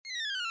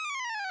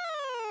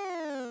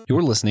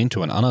You're listening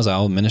to an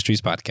Anazao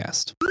Ministries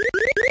podcast.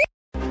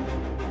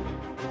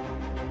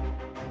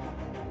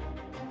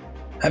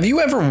 Have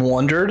you ever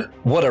wondered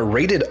what a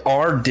rated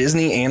R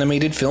Disney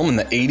animated film in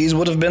the 80s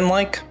would have been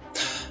like?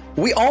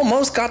 We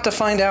almost got to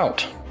find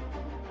out.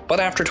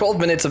 But after 12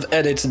 minutes of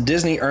edits,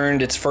 Disney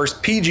earned its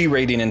first PG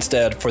rating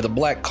instead for The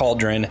Black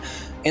Cauldron,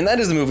 and that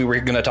is the movie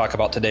we're going to talk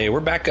about today. We're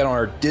back on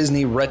our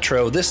Disney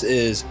Retro. This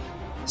is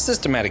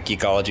Systematic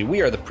Geekology. We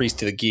are the priest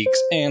to the geeks,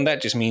 and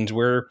that just means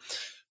we're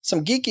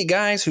some geeky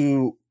guys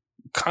who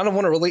kind of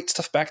want to relate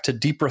stuff back to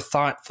deeper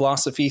thought,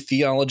 philosophy,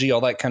 theology,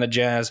 all that kind of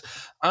jazz.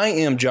 I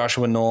am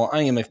Joshua Knoll.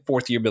 I am a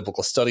fourth-year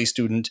biblical studies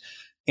student,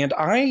 and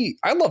I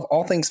love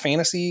all things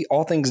fantasy,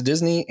 all things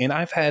Disney, and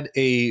I've had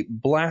a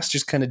blast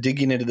just kind of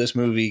digging into this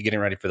movie, getting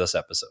ready for this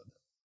episode.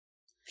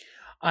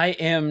 I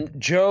am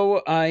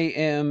Joe. I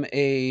am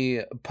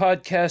a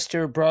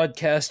podcaster,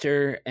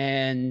 broadcaster,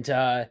 and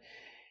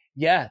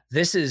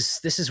this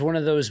is one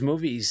of those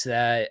movies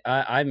that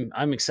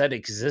I'm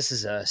excited because this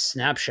is a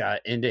snapshot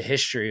into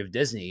history of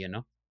Disney. You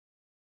know.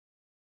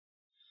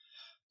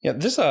 Yeah,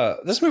 this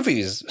movie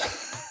is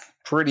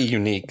pretty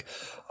unique.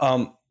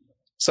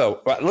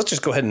 So let's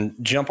just go ahead and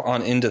jump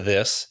on into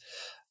this.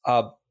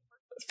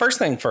 First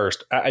thing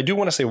first, I do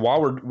want to say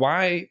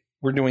why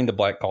we're doing The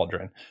Black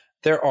Cauldron.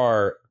 There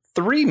are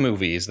 3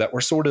 movies that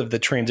were sort of the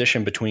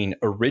transition between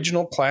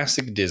original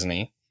classic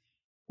Disney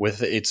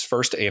with its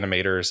first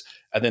animators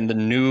and then the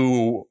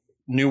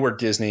newer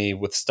Disney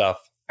with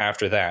stuff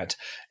after that.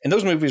 And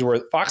those movies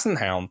were Fox and the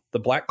Hound, The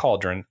Black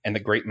Cauldron, and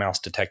The Great Mouse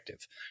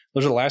Detective.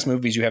 Those are the last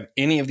movies you have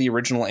any of the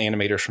original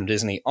animators from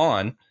Disney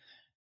on.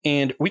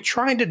 And we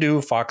tried to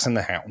do Fox and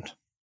the Hound.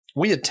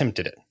 We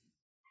attempted it.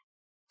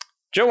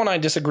 Joe and I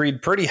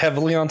disagreed pretty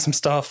heavily on some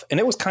stuff, and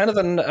it was kind of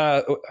an,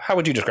 how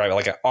would you describe it?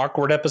 Like an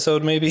awkward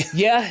episode, maybe?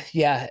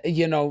 Yeah.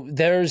 You know,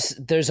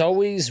 there's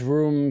always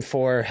room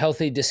for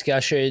healthy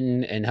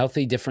discussion and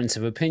healthy difference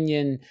of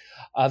opinion.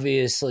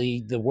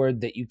 Obviously, the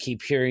word that you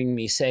keep hearing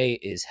me say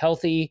is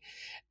healthy.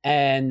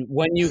 And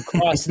when you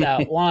cross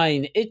that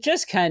line, it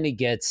just kind of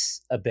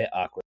gets a bit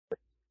awkward.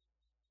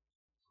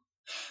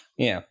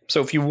 Yeah.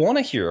 So if you want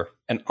to hear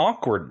an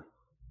awkward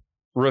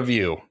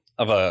review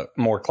of a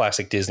more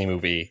classic Disney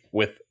movie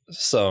with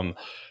some,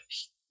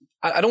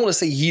 I don't want to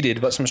say heated,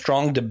 but some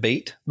strong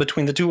debate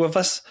between the two of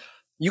us,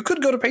 you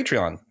could go to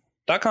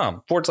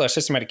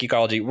patreon.com/systematic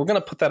geekology. We're going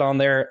to put that on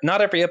there.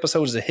 Not every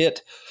episode is a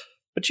hit,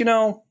 but you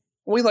know,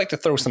 we like to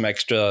throw some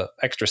extra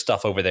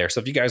stuff over there. So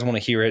if you guys want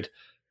to hear it,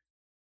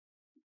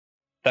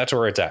 that's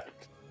where it's at.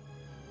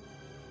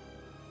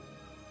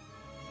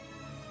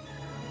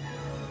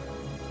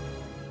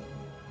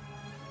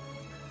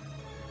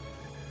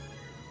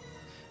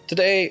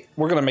 Today,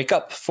 we're going to make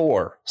up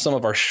for some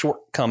of our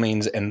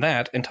shortcomings in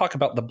that and talk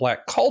about The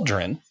Black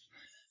Cauldron,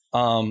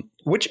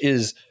 which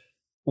is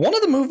one of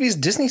the movies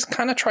Disney's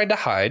kind of tried to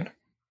hide.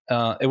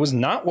 It was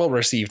not well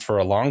received for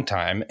a long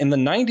time. In the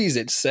 90s,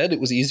 it said it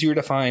was easier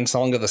to find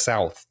Song of the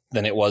South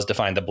than it was to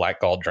find The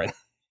Black Cauldron,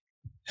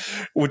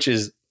 which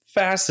is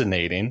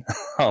fascinating.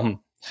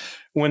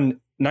 When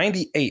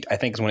 98, I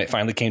think, is when it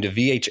finally came to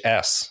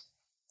VHS,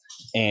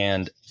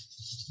 and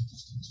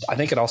I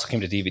think it also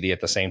came to DVD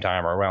at the same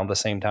time or around the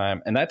same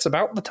time. And that's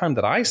about the time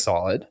that I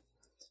saw it.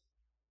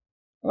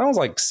 And I was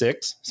like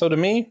 6. So to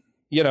me,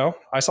 you know,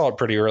 I saw it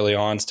pretty early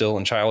on, still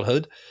in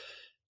childhood.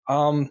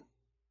 I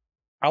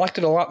liked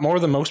it a lot more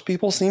than most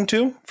people seem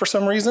to, for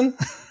some reason.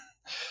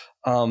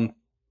 I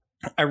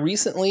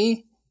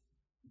recently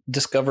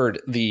discovered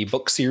the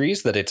book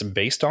series that it's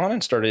based on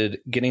and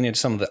started getting into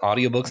some of the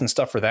audiobooks and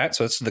stuff for that.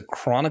 So it's The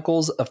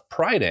Chronicles of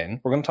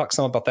Prydain. We're going to talk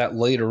some about that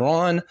later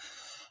on.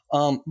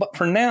 But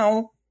for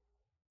now,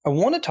 I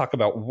want to talk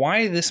about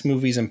why this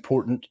movie is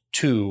important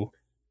to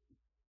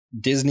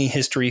Disney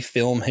history,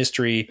 film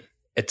history,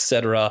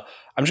 etc.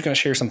 I'm just going to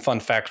share some fun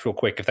facts real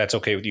quick, if that's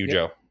okay with you,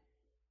 Joe.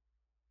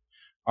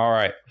 All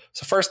right.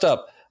 So first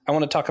up, I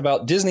want to talk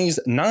about Disney's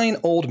 9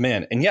 old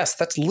men. And yes,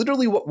 that's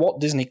literally what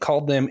Walt Disney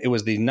called them. It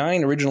was the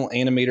 9 original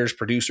animators,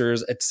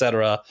 producers,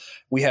 etc.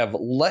 We have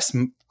Les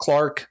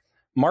Clark,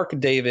 Mark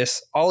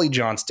Davis, Ollie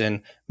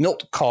Johnston,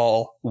 Milt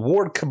Kahl,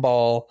 Ward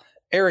Cabal,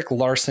 Eric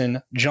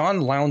Larson,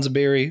 John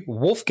Lounsbury,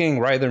 Wolfgang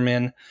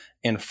Reitherman,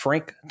 and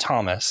Frank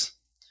Thomas.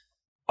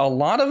 A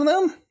lot of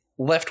them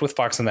left with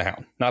Fox and the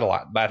Hound. Not a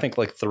lot, but I think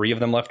like 3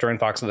 of them left during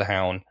Fox and the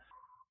Hound.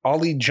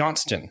 Ollie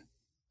Johnston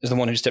is the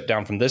one who stepped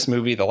down from this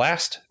movie. The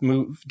last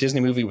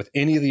Disney movie with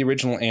any of the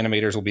original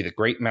animators will be The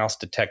Great Mouse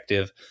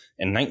Detective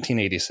in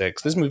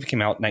 1986. This movie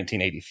came out in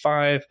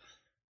 1985.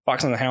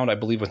 Fox and the Hound, I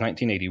believe, was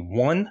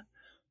 1981.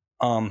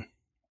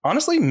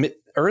 Honestly,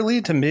 early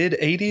to mid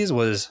 80s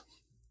was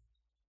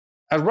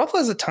as rough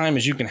as a time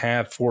as you can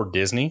have for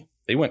Disney.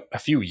 They went a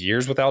few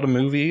years without a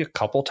movie a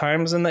couple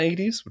times in the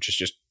 80s, which is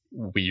just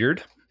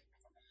weird.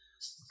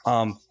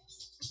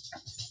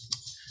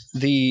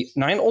 The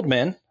 9 old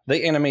men,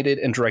 they animated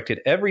and directed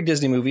every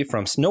Disney movie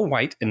from Snow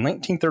White in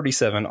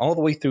 1937 all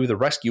the way through The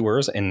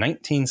Rescuers in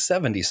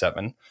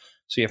 1977.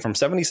 So yeah, from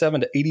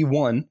 77 to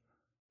 81,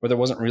 where there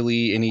wasn't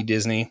really any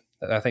Disney.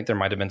 I think there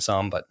might have been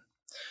some, but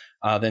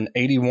Then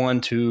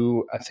 81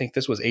 to, I think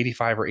this was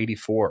 85 or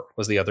 84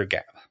 was the other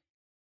gap.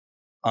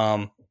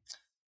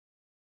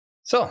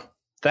 So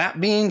that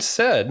being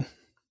said,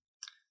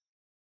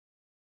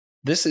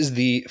 this is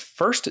the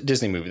first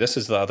Disney movie. This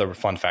is the other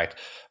fun fact.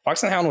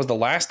 Fox and the Hound was the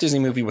last Disney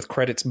movie with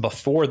credits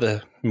before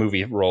the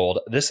movie rolled.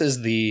 This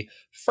is the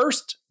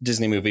first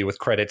Disney movie with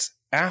credits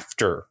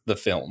after the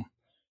film.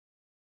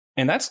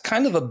 And that's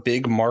kind of a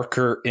big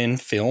marker in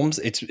films.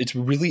 It's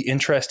really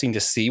interesting to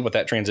see what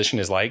that transition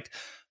is like.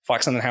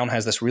 Fox and the Hound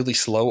has this really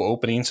slow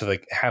opening, so they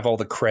have all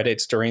the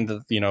credits during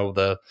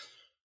the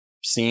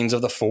scenes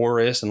of the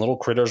forest and little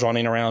critters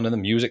running around and the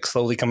music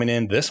slowly coming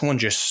in. This one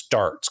just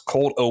starts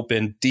cold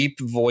open, deep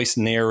voice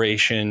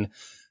narration,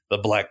 the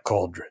Black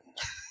Cauldron.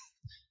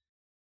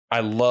 I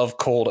love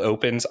cold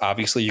opens.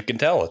 Obviously, you can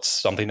tell it's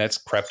something that's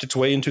crept its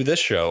way into this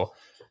show.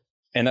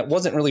 And that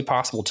wasn't really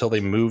possible till they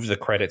moved the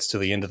credits to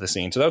the end of the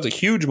scene. So that was a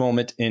huge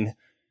moment in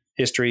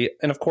history.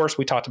 And of course,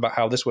 we talked about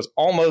how this was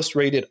almost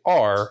rated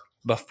R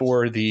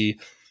before the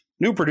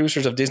new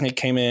producers of Disney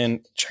came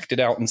in, checked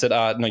it out, and said,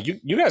 no,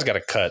 you guys got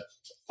to cut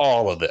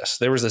all of this.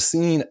 There was a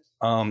scene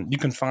you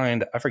can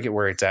find, I forget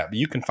where it's at, but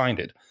you can find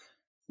it,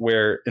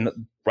 where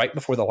right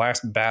before the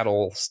last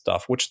battle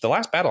stuff, which the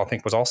last battle I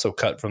think was also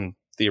cut from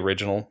the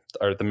original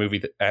or the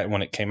movie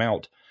when it came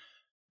out.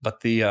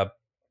 But the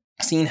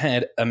scene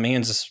had a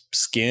man's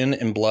skin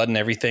and blood and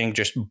everything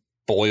just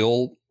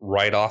boil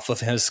right off of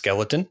his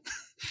skeleton.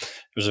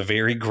 It was a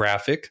very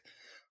graphic.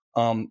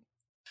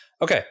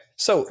 Okay,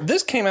 so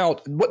this came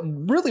out,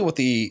 what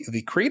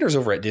the creators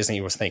over at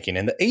Disney was thinking.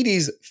 In the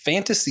 80s,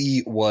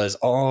 fantasy was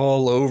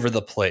all over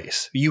the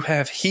place. You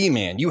have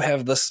He-Man, you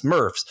have the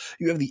Smurfs,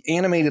 you have the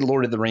animated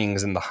Lord of the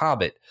Rings and the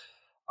Hobbit.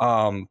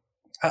 I'm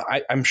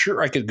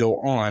sure I could go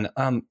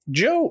on.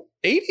 Joe,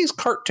 80s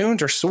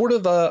cartoons are sort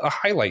of a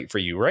highlight for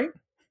you, right?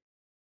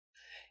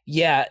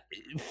 Yeah,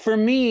 for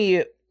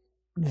me,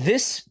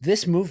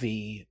 this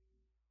movie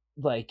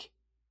like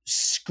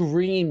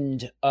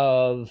screamed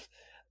of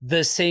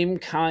the same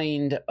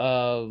kind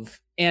of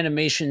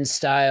animation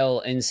style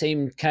and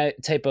same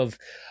type of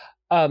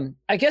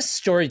I guess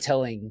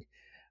storytelling,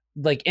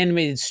 like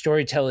animated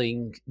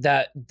storytelling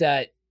that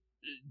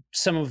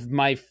some of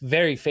my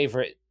very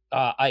favorite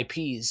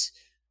IPs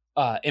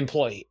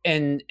employ.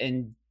 And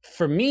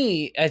for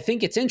me, I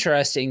think it's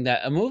interesting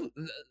that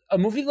a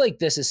movie like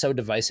this is so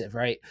divisive,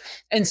 right?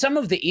 And some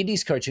of the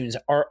 80s cartoons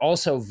are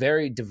also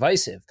very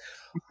divisive.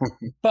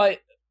 But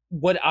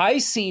what I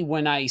see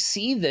when I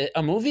see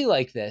a movie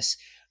like this,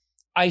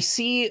 I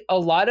see a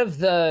lot of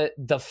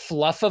the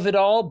fluff of it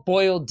all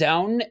boiled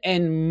down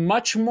and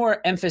much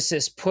more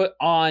emphasis put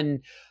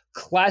on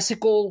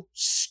classical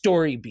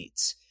story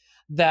beats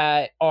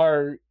that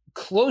are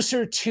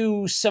closer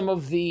to some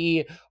of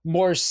the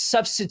more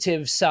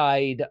substantive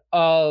side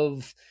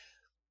of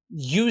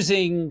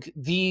using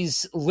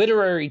these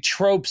literary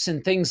tropes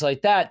and things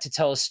like that to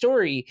tell a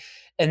story.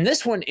 And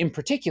this one in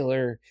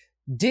particular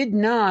did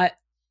not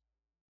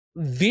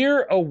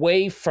veer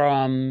away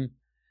from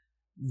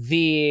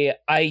the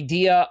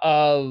idea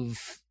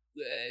of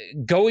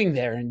going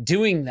there and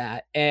doing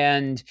that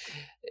and,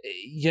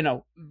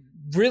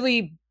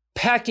 really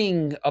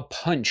packing a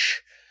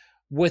punch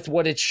with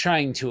what it's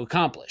trying to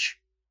accomplish.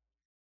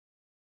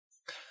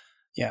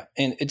 Yeah,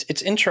 and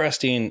it's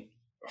interesting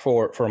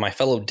for my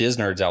fellow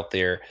Disnerds out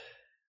there,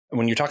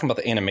 when you're talking about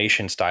the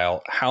animation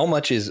style, how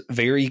much is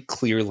very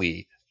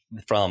clearly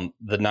from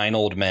the 9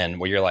 Old Men,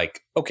 where you're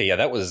like, okay, yeah,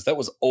 that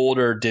was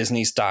older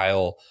Disney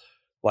style.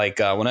 Like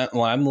when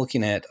I'm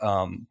looking at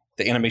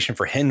the animation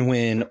for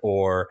Henwin,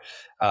 or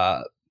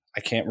I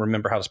can't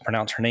remember how to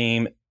pronounce her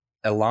name,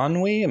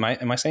 Elanwi.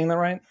 Am I saying that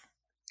right?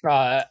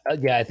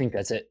 Yeah, I think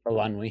that's it,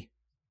 Elanwi.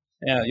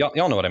 Yeah,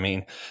 y'all know what I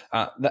mean.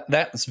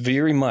 That's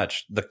very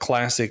much the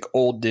classic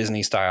old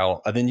Disney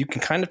style. Then you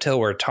can kind of tell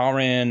where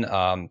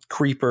Taran,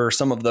 Creeper,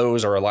 some of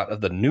those are a lot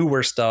of the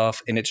newer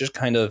stuff, and it's just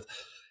kind of,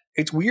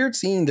 it's weird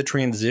seeing the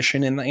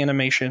transition in the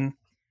animation.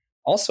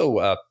 Also,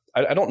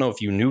 I don't know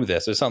if you knew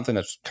this. It's something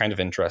that's kind of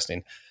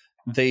interesting.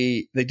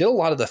 They did a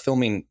lot of the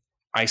filming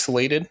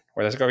isolated,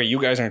 where that's like, okay, you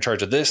guys are in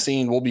charge of this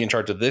scene, we'll be in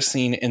charge of this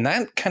scene, and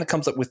that kind of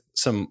comes up with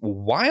some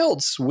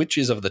wild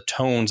switches of the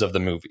tones of the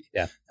movie.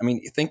 Yeah, I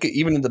mean, think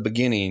even in the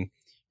beginning,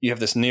 you have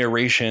this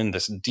narration,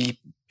 this deep,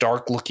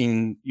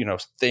 dark-looking,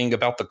 thing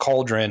about the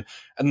cauldron,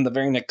 and then the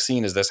very next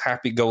scene is this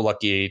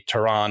happy-go-lucky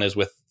Taran is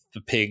with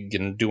the pig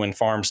and doing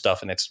farm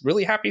stuff, and it's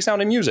really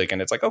happy-sounding music,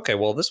 and it's like, okay,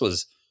 well, this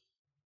was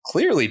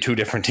clearly 2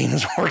 different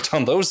teams worked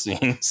on those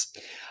scenes.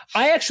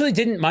 I actually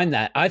didn't mind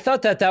that. I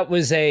thought that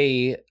was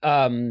a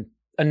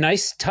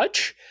nice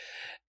touch.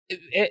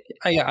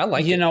 I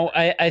like it.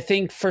 I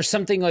think for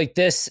something like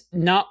this,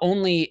 not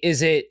only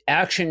is it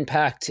action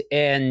packed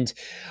and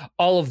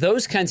all of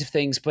those kinds of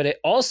things, but it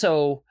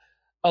also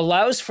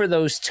allows for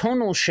those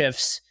tonal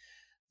shifts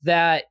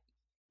that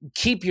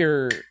keep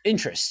your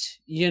interest.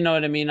 You know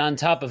what I mean? On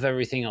top of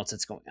everything else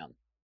that's going on.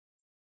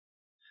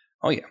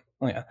 Oh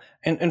yeah.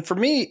 And for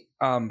me,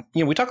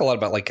 we talk a lot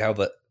about like how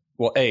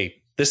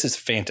this is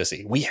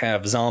fantasy. We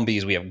have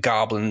zombies, we have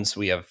goblins,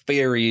 we have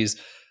fairies.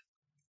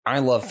 I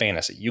love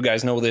fantasy. You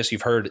guys know this.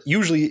 You've heard,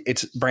 usually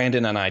it's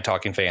Brandon and I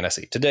talking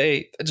fantasy.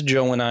 Today, it's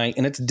Joe and I,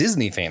 and it's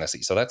Disney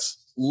fantasy. So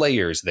that's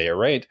layers there,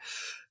 right?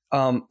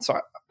 I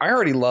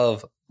already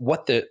love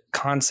what the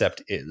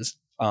concept is.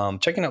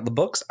 Checking out the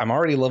books, I'm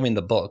already loving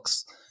the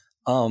books.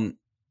 And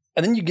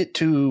then you get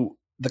to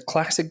the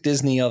classic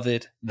Disney of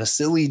it, the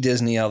silly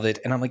Disney of it.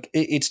 And I'm like,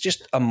 it's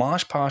just a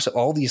mosh posh of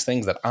all these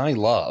things that I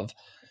love.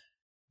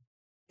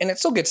 And it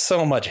still gets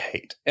so much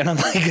hate. And I'm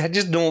like, I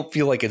just don't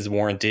feel like it's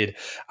warranted.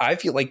 I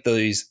feel like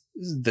the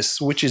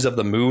switches of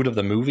the mood of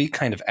the movie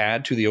kind of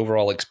add to the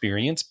overall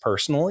experience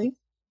personally.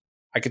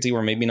 I could see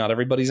where maybe not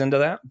everybody's into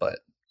that,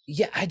 but.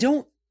 Yeah,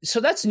 so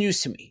that's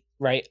news to me,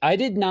 right? I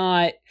did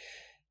not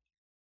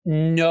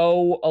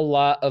know a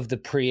lot of the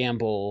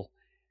preamble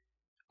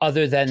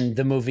other than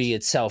the movie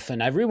itself.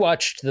 And I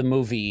rewatched the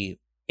movie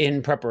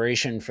in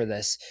preparation for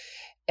this.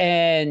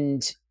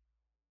 And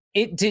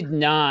it did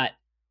not.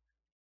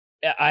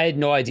 I had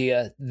no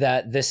idea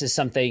that this is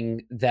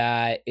something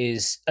that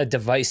is a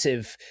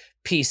divisive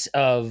piece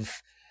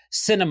of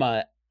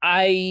cinema.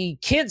 I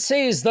can't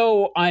say as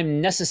though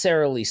I'm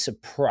necessarily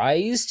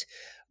surprised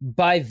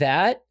by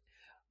that,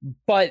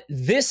 but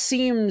this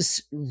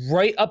seems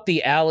right up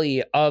the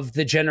alley of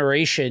the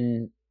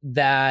generation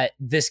that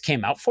this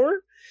came out for.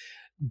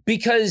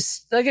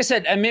 Because, like I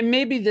said, I mean,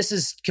 maybe this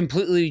is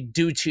completely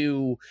due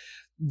to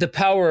the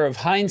power of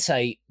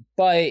hindsight,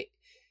 but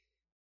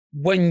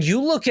when you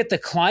look at the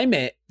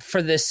climate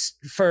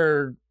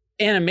for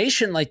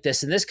animation like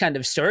this and this kind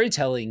of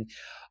storytelling,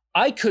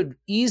 I could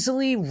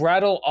easily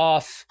rattle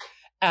off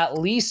at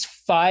least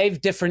 5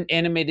 different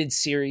animated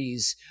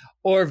series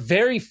or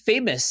very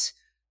famous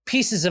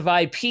pieces of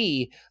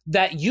IP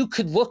that you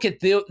could look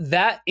at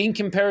that in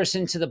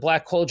comparison to the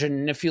Black Cauldron.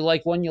 And if you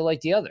like one, you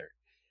like the other.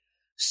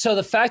 So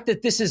the fact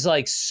that this is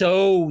like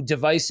so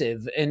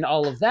divisive and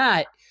all of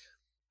that,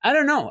 I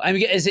don't know. I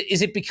mean, is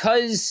it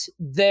because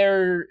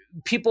they're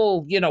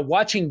people,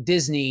 watching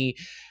Disney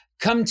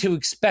come to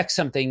expect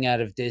something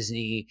out of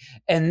Disney?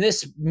 And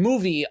this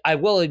movie, I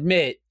will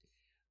admit,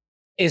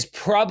 is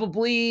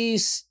probably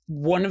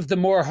one of the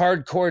more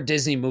hardcore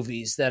Disney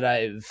movies that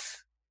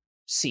I've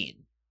seen.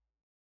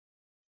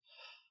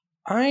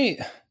 I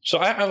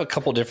have a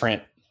couple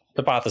different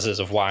hypotheses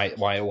of why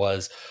it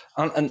was,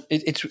 and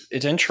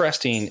it's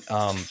interesting.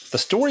 The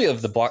story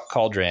of the Black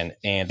Cauldron,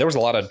 and there was a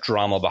lot of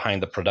drama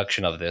behind the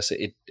production of this.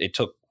 It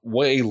took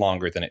way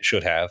longer than it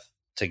should have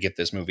to get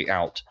this movie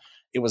out.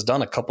 It was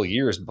done a couple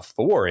years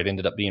before it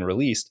ended up being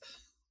released.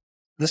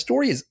 The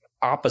story is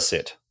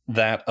opposite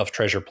that of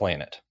Treasure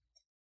Planet.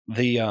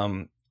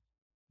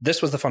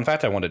 This was the fun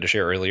fact I wanted to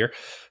share earlier.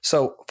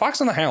 So Fox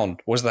and the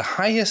Hound was the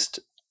highest,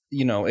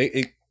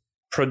 it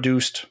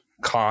produced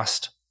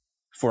cost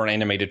for an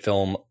animated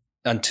film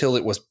until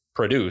it was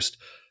produced.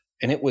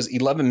 And it was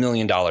 $11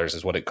 million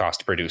is what it cost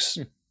to produce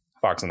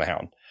Fox and the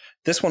Hound.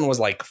 This one was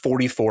like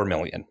 $44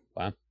 million.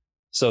 Wow.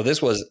 So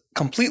this was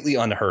completely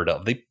unheard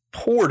of. They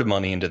poured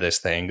money into this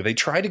thing. They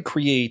tried to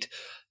create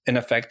an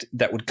effect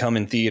that would come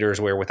in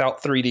theaters where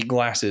without 3D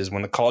glasses,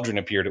 when the cauldron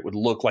appeared, it would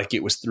look like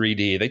it was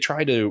 3D. They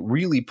tried to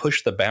really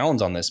push the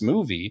bounds on this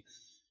movie.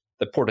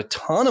 They poured a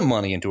ton of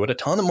money into it, a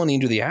ton of money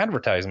into the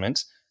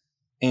advertisements.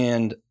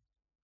 And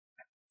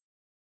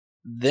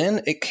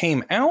then it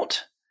came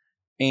out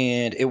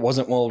and it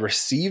wasn't well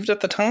received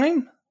at the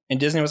time. And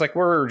Disney was like,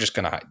 we're just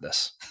going to hide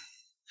this.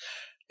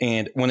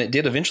 And when it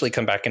did eventually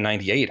come back in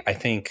 98, I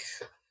think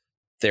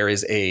there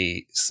is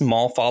a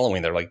small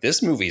following. They're like,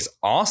 this movie's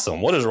awesome.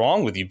 What is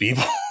wrong with you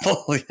people?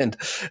 And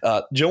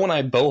Joe and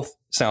I both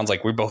sounds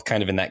like we're both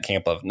kind of in that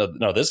camp of,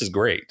 no, this is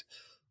great.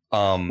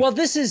 Well,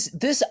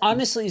 this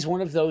honestly is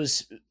one of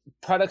those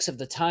products of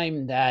the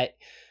time that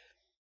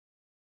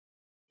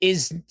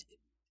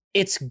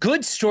it's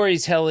good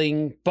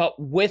storytelling, but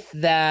with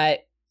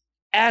that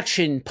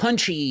action,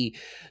 punchy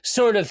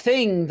sort of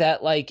thing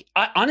that, like,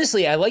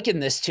 I liken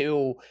this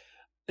to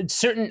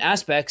certain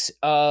aspects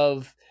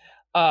of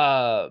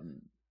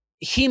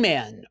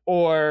He-Man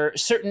or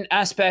certain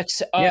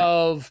aspects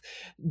of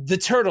the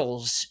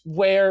Turtles,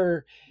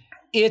 where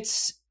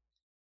it's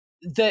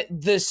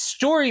the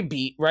story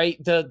beat,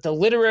 right? The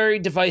literary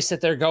device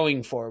that they're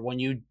going for. When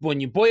you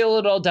boil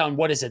it all down,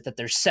 what is it? That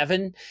there's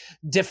 7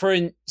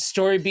 different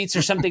story beats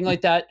or something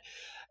like that.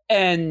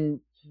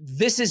 And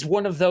this is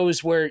one of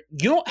those where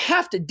you don't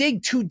have to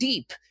dig too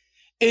deep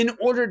in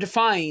order to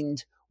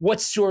find what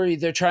story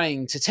they're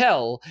trying to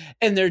tell.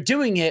 And they're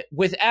doing it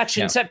with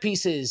action set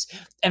pieces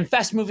and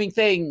fast moving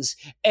things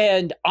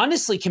and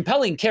honestly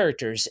compelling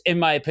characters, in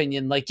my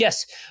opinion. Like,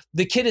 yes,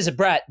 the kid is a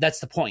brat. That's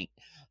the point.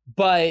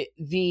 But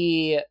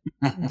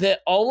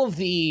all of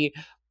the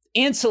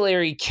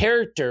ancillary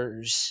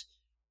characters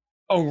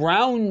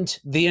around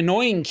the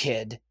annoying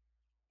kid,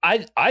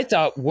 I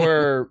thought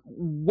were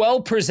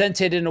well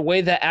presented in a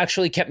way that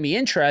actually kept me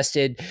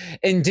interested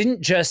and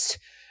didn't just,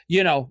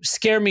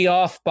 scare me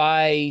off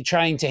by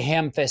trying to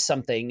ham fist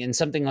something and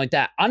something like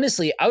that.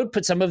 Honestly, I would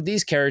put some of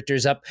these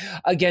characters up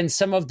against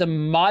some of the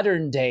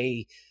modern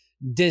day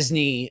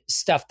Disney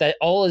stuff that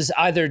all is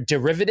either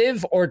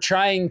derivative or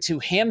trying to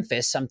ham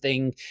fist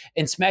something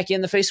and smack you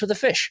in the face with a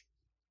fish.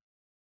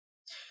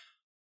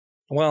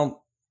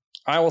 Well,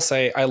 I will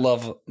say I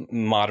love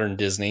modern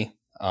Disney,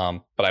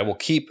 but I will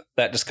keep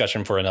that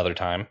discussion for another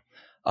time.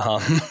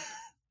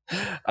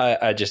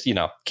 I just,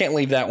 can't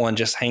leave that one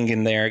just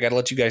hanging there. I got to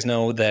let you guys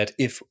know that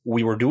if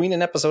we were doing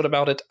an episode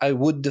about it, I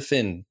would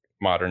defend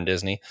modern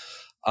Disney.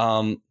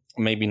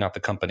 Maybe not the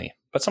company,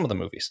 but some of the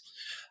movies.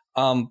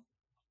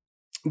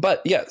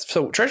 But yeah,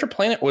 so Treasure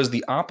Planet was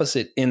the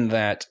opposite in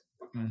that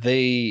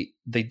they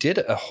did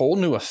a whole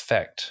new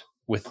effect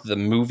with the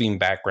moving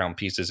background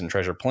pieces in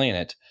Treasure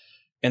Planet,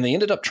 and they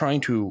ended up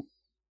trying to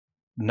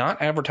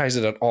not advertise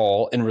it at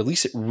all and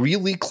release it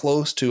really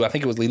close to, I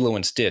think it was Lilo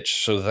and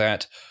Stitch, so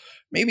that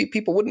maybe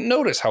people wouldn't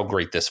notice how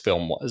great this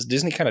film was.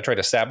 Disney kind of tried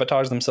to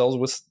sabotage themselves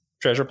with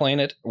Treasure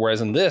Planet,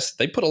 whereas in this,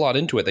 they put a lot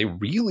into it. They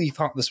really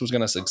thought this was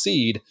going to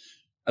succeed,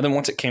 and then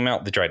once it came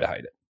out, they tried to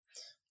hide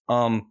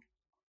it.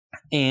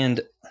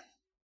 And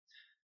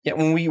yeah,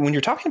 when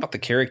you're talking about the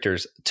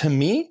characters, to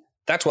me,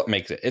 that's what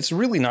makes it. It's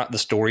really not the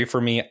story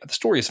for me. The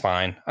story is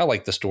fine. I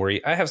like the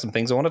story. I have some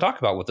things I want to talk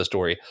about with the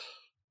story.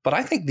 But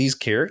I think these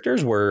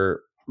characters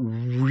were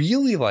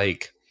really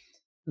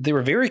they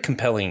were very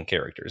compelling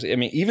characters. I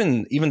mean,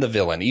 even the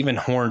villain, even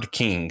Horned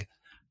King.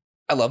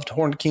 I loved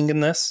Horned King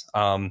in this.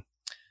 From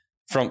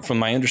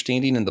my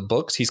understanding in the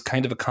books, he's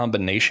kind of a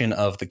combination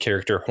of the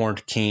character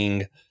Horned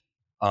King,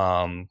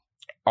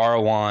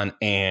 Arawan,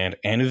 and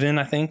Anuvin,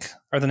 I think,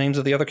 are the names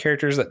of the other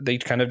characters that they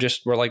kind of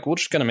just were like, we're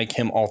just going to make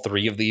him all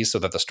three of these so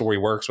that the story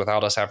works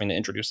without us having to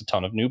introduce a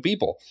ton of new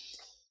people.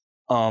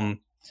 I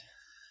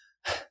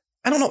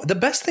don't know. The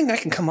best thing I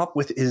can come up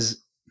with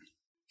is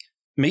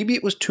maybe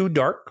it was too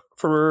dark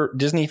for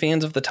Disney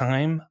fans of the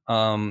time.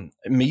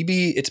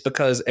 Maybe it's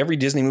because every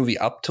Disney movie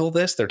up till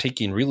this, they're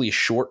taking really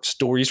short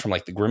stories from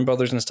like the Grimm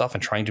brothers and stuff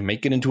and trying to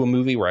make it into a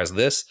movie. Whereas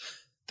this,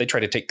 they try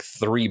to take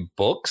 3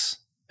 books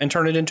and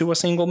turn it into a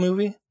single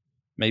movie.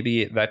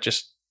 Maybe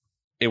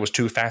it was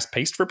too fast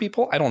paced for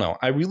people. I don't know.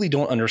 I really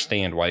don't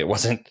understand why it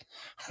wasn't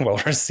well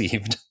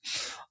received.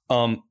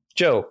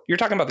 Joe, you're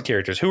talking about the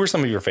characters. Who are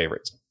some of your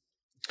favorites?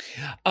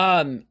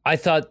 I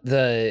thought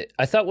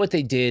what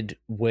they did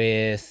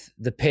with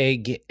the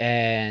pig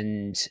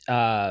and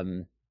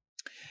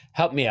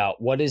help me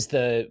out. What is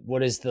the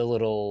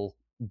little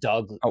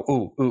dog?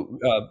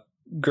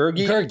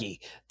 Gurgi. Gurgi.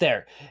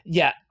 There.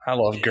 Yeah. I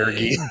love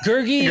Gurgi.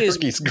 Gurgi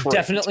is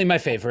definitely my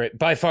favorite.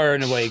 By far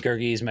and away,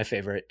 Gurgi is my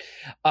favorite.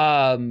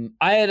 I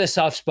had a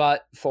soft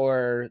spot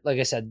for, like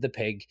I said, the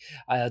pig.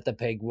 I thought the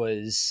pig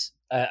was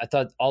I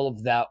thought all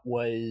of that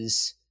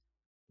was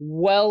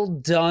well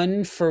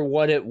done for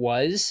what it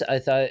was. I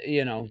thought,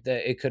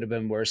 that it could have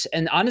been worse.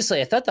 And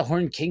honestly, I thought the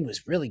Horned King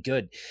was really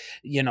good.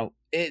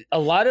 A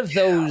lot of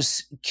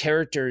those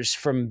characters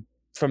from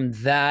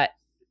that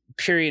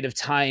period of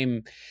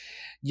time,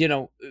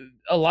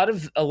 a lot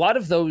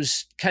of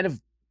those kind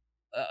of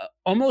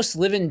almost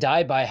live and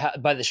die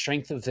by the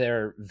strength of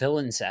their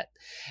villain set.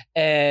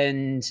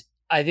 And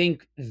I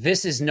think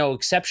this is no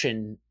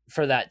exception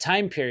for that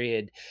time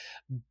period,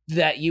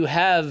 that you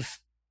have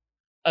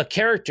a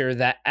character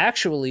that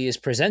actually is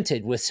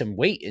presented with some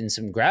weight and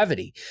some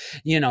gravity,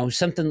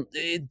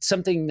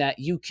 something that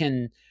you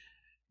can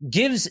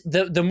gives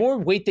the more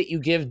weight that you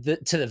give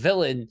to the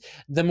villain,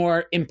 the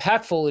more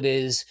impactful it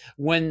is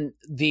when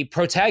the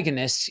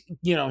protagonist,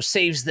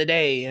 saves the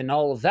day and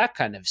all of that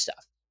kind of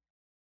stuff.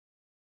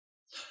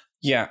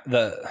 Yeah.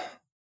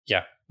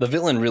 The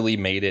villain really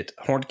made it.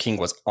 Horned King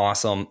was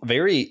awesome.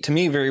 Very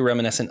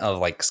reminiscent of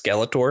like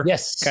Skeletor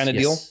kind of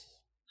deal.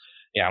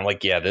 Yeah, I'm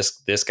like,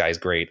 this guy's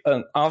great.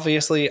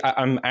 Obviously,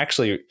 I'm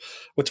actually,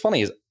 what's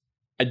funny is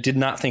I did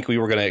not think we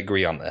were going to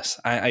agree on this.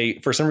 I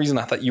for some reason,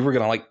 I thought you were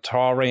going to like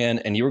Taran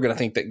and you were going to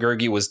think that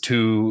Gurgi was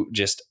too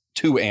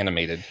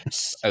animated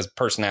as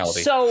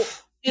personality. So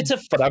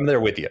but I'm there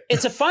with you.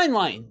 It's a fine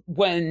line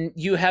when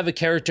you have a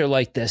character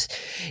like this.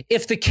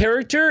 If the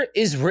character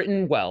is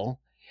written well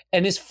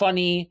and is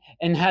funny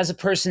and has a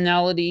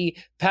personality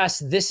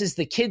past this is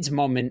the kids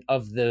moment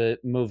of the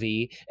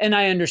movie, and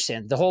I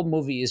understand the whole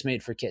movie is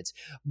made for kids,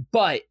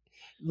 but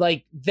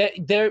like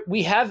there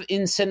we have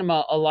in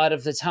cinema a lot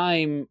of the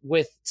time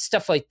with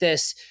stuff like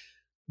this.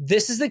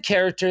 This is the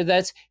character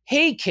that's,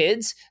 hey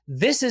kids,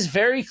 this is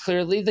very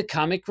clearly the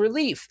comic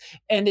relief,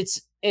 and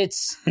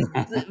it's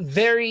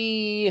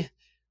very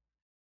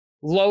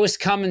lowest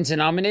common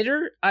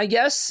denominator, I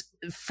guess.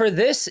 For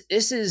this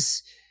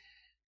is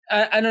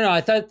I don't know.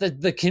 I thought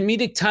that the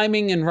comedic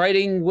timing and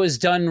writing was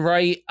done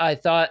right. I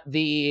thought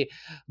the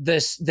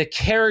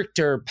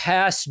character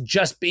past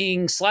just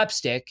being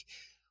slapstick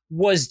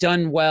was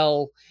done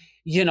well.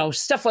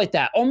 Stuff like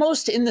that.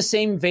 Almost in the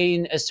same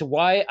vein as to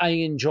why I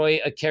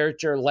enjoy a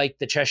character like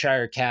the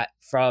Cheshire Cat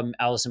from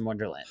Alice in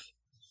Wonderland.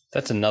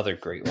 That's another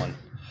great one.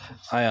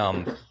 I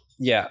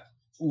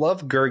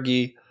love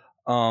Gurgi.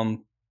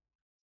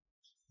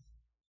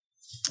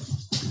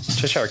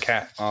 Cheshire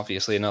Cat,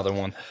 obviously another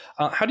one.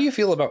 How do you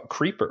feel about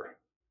Creeper?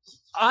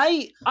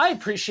 I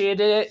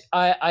appreciated it.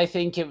 I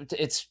think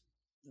it's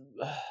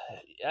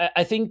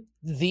I think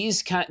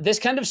this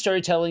kind of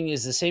storytelling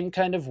is the same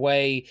kind of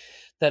way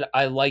that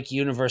I like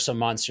Universal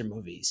monster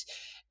movies.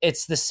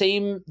 It's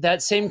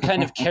that same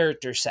kind of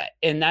character set,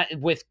 and that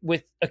with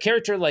a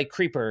character like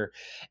Creeper,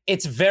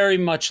 it's very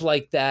much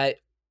like that,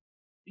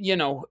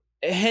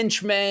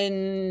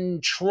 henchman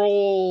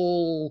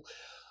troll,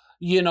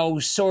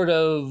 sort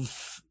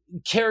of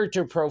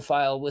character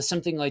profile with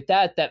something like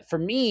that for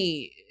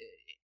me,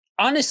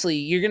 honestly,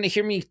 you're going to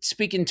hear me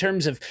speak in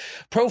terms of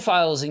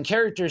profiles and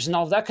characters and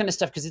all that kind of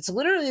stuff, because it's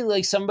literally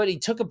like somebody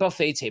took a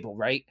buffet table,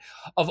 right,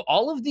 of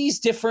all of these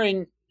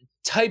different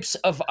types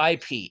of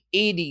IP,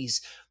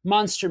 80s,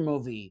 monster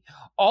movie,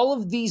 all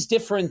of these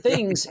different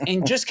things,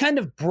 and just kind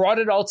of brought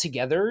it all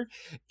together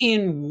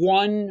in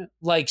one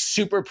like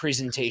super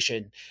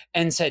presentation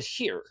and said,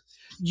 here.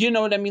 You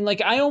know what I mean?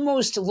 Like, I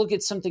almost look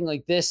at something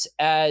like this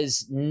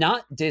as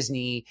not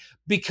Disney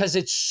because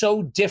it's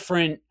so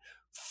different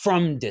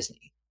from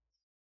Disney.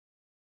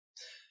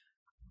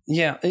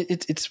 Yeah,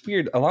 it's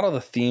weird. A lot of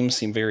the themes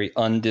seem very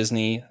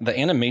un-Disney. The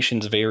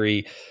animation's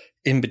very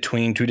in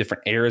between two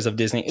different eras of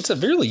Disney. It's a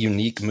really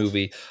unique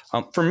movie.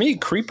 For me,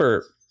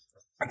 Creeper,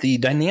 the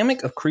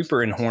dynamic of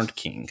Creeper and Horned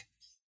King,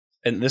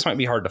 and this might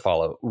be hard to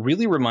follow,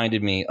 really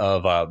reminded me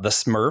of the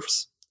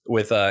Smurfs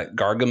with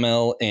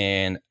Gargamel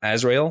and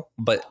Azrael,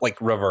 but like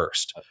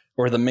reversed,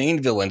 where the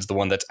main villain's the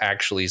one that's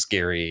actually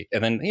scary,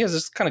 and then he has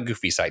this kind of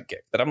goofy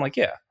sidekick that I'm like,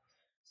 yeah,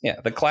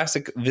 the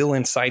classic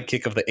villain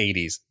sidekick of the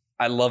 80s.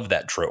 I love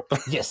that trope.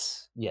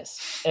 Yes.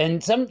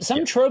 And some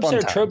tropes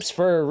are tropes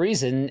for a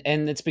reason,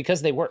 and it's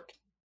because they work.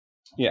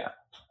 Yeah.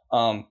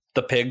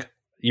 The pig.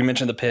 You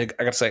mentioned the pig.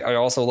 I got to say, I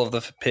also love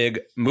the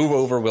pig. Move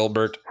over,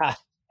 Wilbert.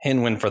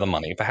 Hen win for the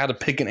money. If I had to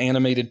pick an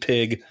animated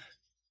pig,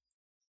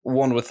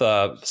 one with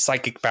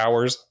psychic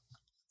powers,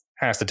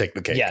 has to take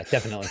the cake. Yeah,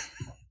 definitely.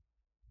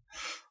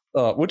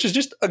 Which is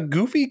just a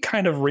goofy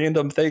kind of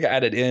random thing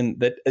added in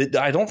that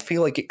I don't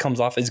feel like it comes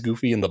off as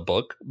goofy in the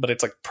book, but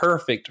it's like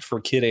perfect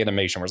for kid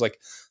animation where it's like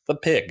the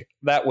pig,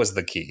 that was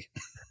the key.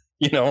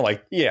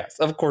 Like, yes,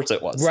 of course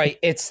it was. Right.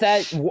 It's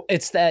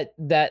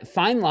that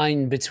fine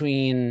line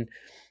between,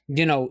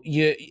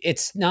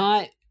 it's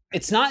not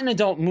an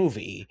adult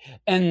movie,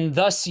 and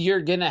thus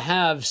you're going to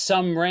have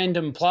some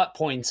random plot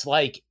points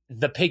like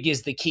the pig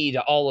is the key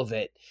to all of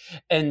it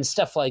and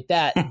stuff like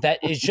that. That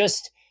is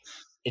just...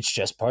 It's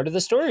just part of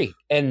the story,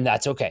 and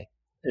that's okay.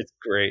 It's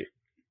great.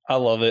 I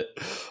love it.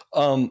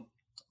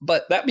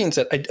 But that being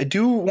said, I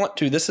do want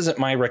to, this isn't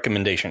my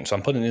recommendation, so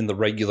I'm putting it in the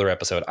regular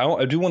episode.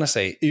 I do want to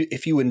say,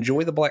 if you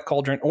enjoy The Black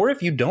Cauldron, or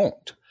if you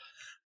don't,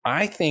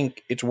 I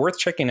think it's worth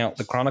checking out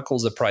The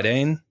Chronicles of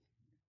Prydain.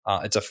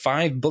 It's a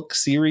 5-book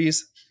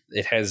series.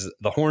 It has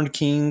the Horned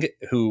King,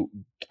 who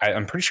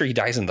I'm pretty sure he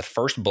dies in the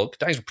first book,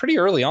 dies pretty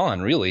early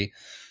on, really.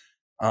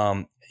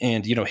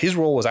 And, his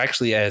role was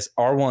actually as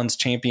Arwen's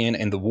champion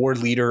and the war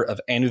leader of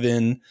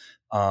Anuvin.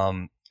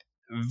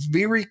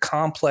 Very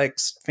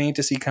complex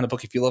fantasy kind of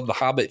book. If you love The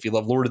Hobbit, if you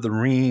love Lord of the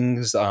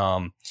Rings,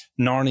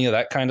 Narnia,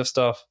 that kind of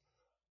stuff.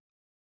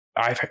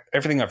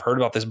 Everything I've heard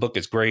about this book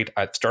is great.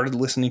 I've started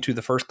listening to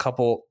the first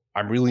couple.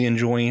 I'm really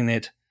enjoying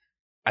it.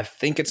 I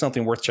think it's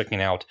something worth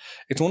checking out.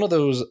 It's one of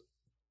those,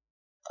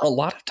 a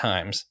lot of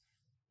times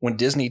when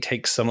Disney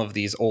takes some of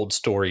these old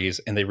stories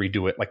and they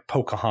redo it, like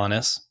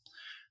Pocahontas,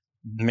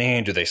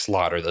 man, do they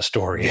slaughter the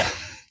story. Yeah.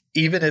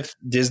 Even if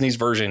Disney's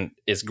version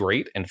is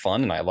great and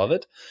fun and I love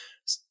it,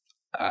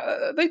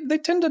 they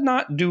tend to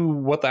not do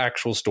what the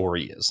actual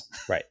story is.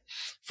 Right.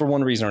 For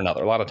one reason or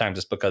another. A lot of times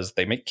it's because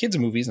they make kids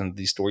movies and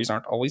these stories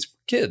aren't always for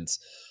kids.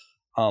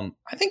 I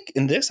think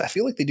in this, I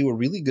feel like they do a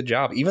really good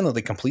job, even though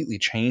they completely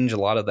change a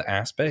lot of the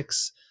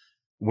aspects.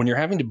 When you're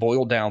having to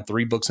boil down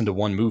 3 books into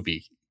one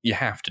movie, you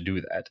have to do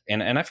that.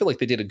 And I feel like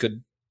they did a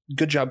good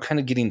job kind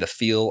of getting the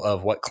feel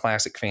of what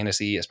classic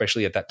fantasy,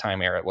 especially at that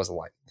time era, was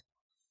like.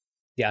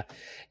 Yeah.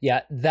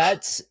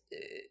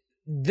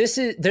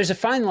 There's a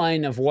fine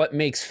line of what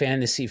makes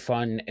fantasy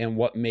fun and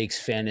what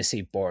makes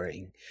fantasy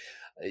boring.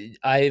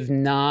 I've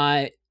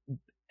not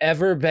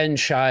ever been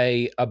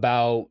shy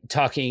about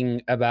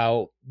talking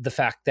about the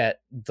fact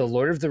that the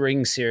Lord of the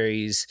Rings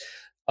series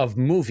of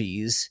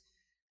movies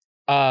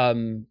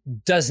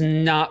does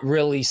not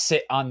really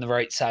sit on the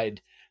right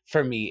side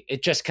for me.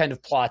 It just kind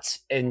of plots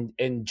and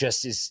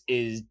just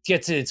is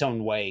gets in its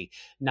own way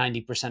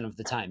 90% of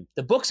the time.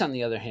 The books, on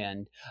the other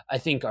hand, I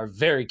think are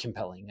very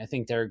compelling. I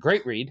think they're a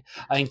great read.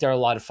 I think they're a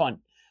lot of fun.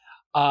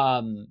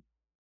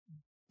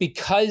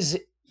 Because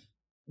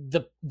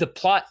the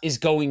plot is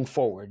going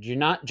forward. You're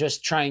not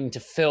just trying to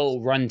fill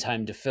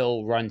runtime to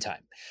fill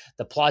runtime.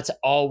 The plot's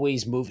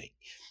always moving.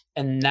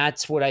 And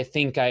that's what I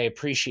think I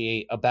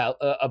appreciate about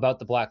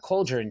The Black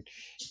Cauldron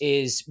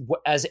is,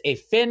 as a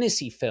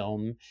fantasy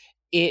film,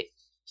 it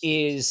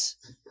is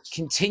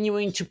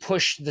continuing to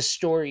push the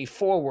story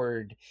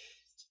forward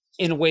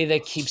in a way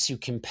that keeps you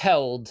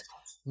compelled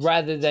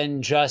rather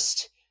than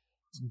just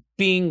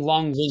being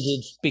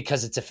long-winded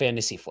because it's a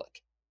fantasy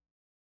flick.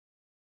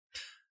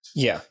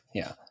 Yeah.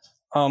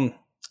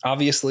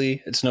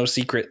 Obviously, it's no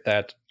secret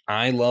that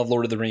I love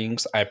Lord of the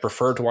Rings. I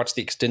prefer to watch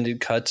the extended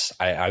cuts.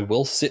 I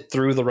will sit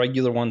through the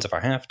regular ones if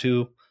I have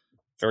to.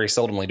 Very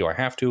seldomly do I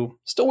have to.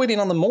 Still waiting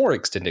on the more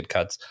extended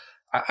cuts.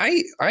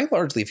 I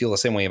largely feel the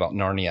same way about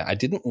Narnia. I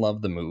didn't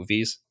love the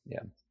movies.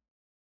 Yeah.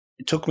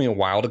 It took me a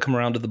while to come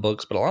around to the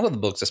books, but a lot of the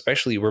books,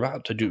 especially we're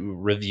about to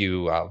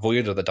review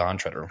Voyage of the Dawn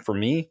Treader. For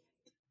me,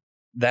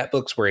 that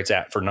book's where it's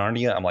at. For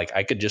Narnia, I'm like,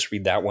 I could just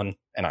read that one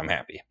and I'm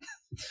happy.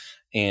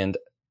 And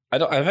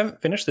I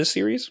haven't finished this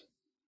series,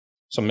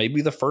 so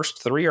maybe the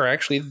first 3 are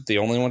actually the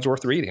only ones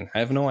worth reading. I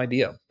have no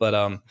idea, but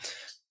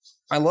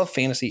I love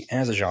fantasy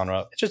as a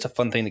genre. It's just a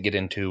fun thing to get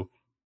into.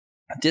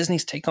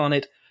 Disney's take on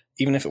it,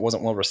 even if it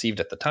wasn't well received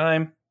at the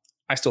time,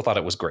 I still thought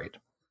it was great.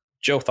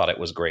 Joe thought it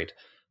was great.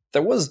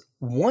 There was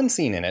one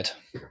scene in it,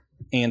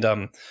 and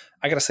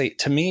I gotta say,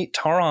 to me,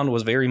 Taron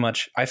was very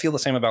much, I feel the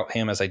same about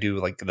him as I do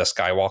like the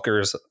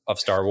Skywalkers of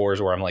Star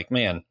Wars, where I'm like,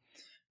 man,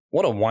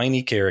 what a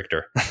whiny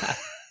character.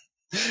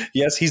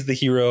 Yes, he's the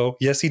hero.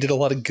 Yes, he did a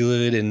lot of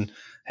good, and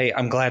hey,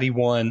 I'm glad he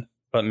won,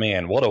 but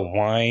man, what a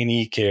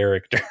whiny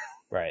character.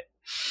 Right.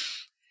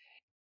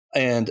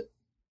 And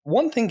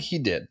one thing he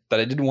did that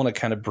I did want to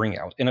kind of bring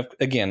out, and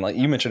again, like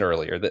you mentioned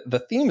earlier,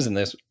 the themes in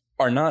this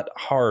are not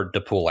hard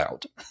to pull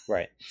out.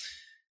 Right.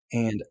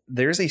 And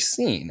there's a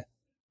scene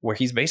where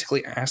he's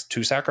basically asked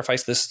to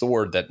sacrifice this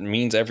sword that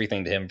means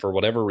everything to him for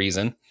whatever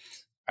reason.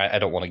 I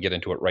don't want to get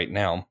into it right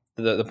now.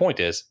 The point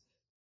is,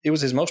 it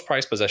was his most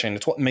prized possession.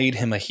 It's what made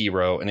him a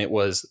hero, and he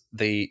was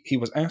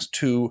asked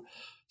to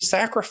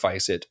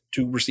sacrifice it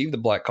to receive the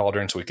Black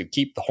Cauldron so he could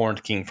keep the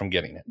Horned King from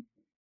getting it.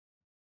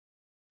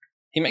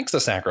 He makes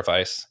the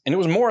sacrifice, and it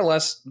was more or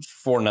less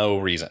for no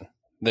reason.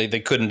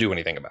 They couldn't do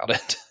anything about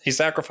it. He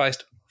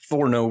sacrificed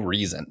for no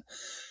reason.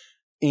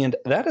 And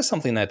that is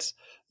something that's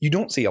you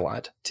don't see a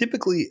lot.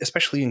 Typically,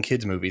 especially in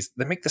kids' movies,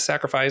 they make the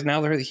sacrifice. Now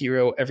they're the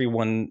hero.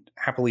 Everyone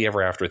happily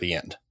ever after the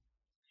end.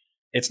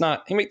 It's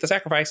not, he made the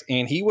sacrifice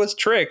and he was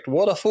tricked.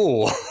 What a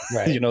fool.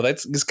 Right.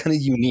 That's just kind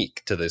of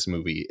unique to this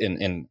movie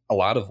in a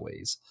lot of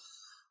ways.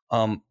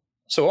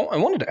 So I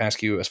wanted to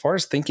ask you, as far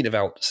as thinking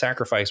about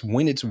sacrifice,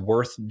 when it's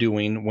worth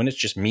doing, when it's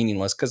just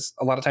meaningless, because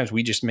a lot of times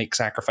we just make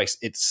sacrifice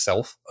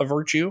itself a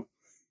virtue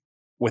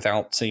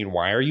without saying,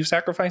 why are you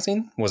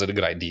sacrificing? Was it a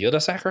good idea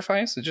to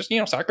sacrifice? It's just,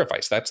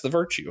 sacrifice. That's the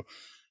virtue.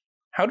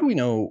 How do we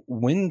know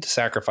when to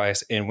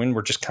sacrifice and when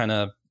we're just kind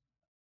of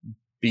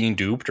being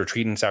duped or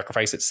treating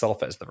sacrifice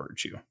itself as the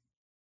virtue?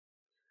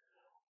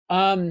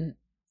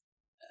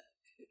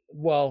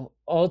 Well,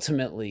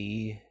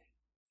 ultimately,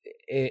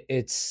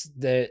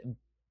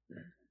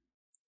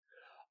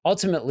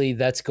 ultimately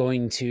that's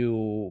going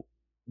to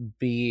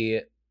be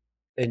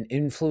an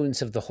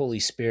influence of the Holy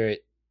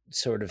Spirit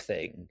sort of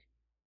thing.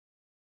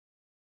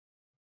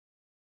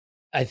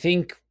 I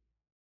think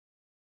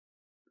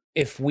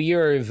if we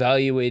are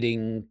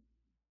evaluating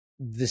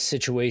the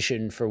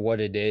situation for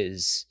what it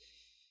is,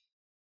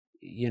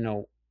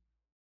 we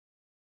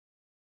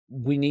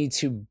need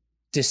to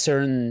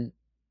discern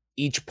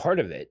each part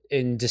of it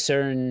and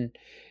discern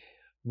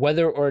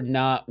whether or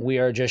not we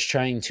are just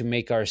trying to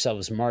make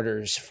ourselves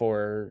martyrs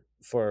for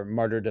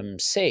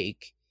martyrdom's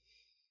sake,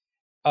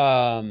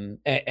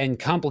 and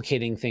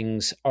complicating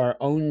things our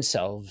own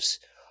selves,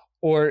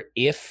 or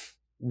if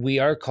we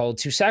are called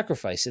to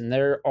sacrifice. And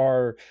there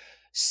are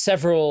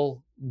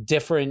several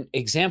different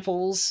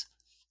examples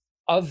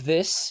of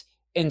this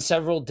and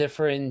several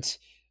different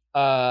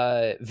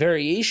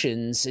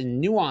variations and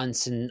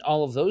nuance and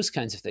all of those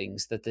kinds of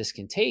things that this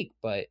can take.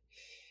 But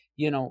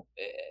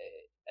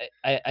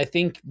I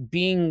think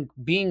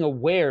being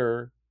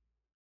aware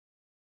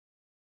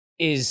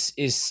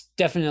is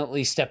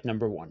definitely step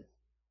number one.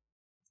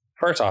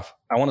 First off,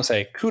 I want to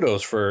say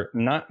kudos for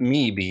not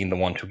me being the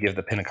one to give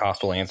the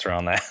Pentecostal answer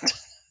on that.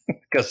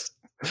 Because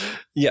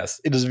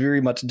yes, it is very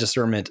much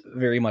discernment,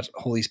 very much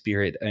Holy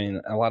Spirit. I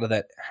mean, a lot of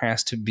that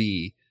has to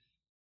be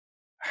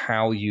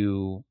how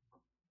you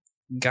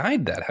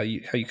guide that, how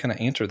you kind of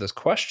answer this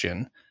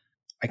question.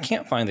 I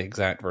can't find the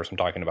exact verse I'm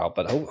talking about,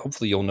 but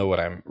hopefully you'll know what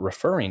I'm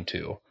referring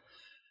to.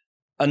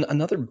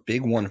 Another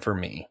big one for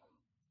me,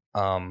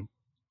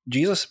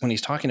 Jesus, when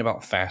he's talking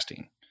about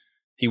fasting,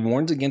 he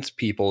warns against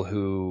people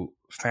who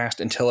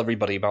fast and tell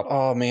everybody about,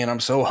 oh man, I'm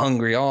so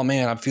hungry. Oh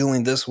man, I'm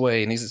feeling this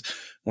way. And he says,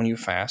 when you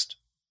fast,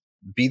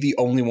 be the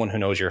only one who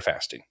knows you're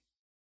fasting.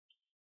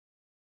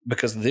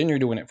 Because then you're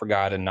doing it for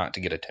God and not to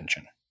get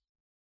attention.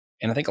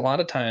 And I think a lot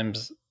of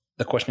times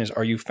the question is,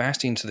 are you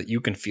fasting so that you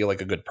can feel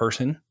like a good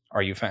person?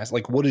 Are you fast?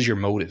 Like, what is your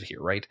motive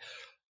here, right?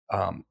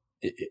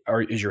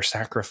 Is your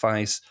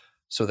sacrifice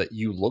so that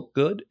you look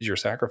good? Is your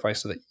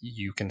sacrifice so that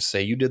you can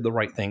say you did the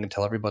right thing and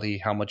tell everybody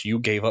how much you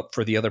gave up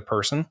for the other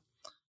person?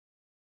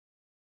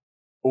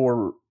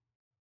 Or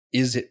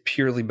is it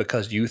purely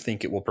because you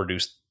think it will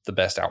produce the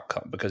best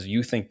outcome, because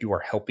you think you are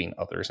helping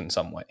others in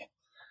some way?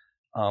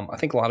 I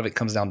think a lot of it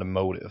comes down to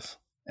motive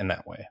in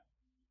that way.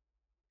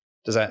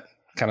 Does that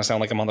kind of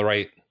sound like I'm on the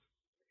right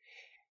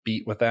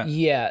beat with that?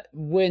 Yeah.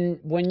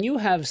 When you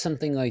have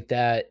something like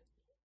that,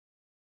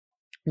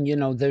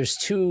 there's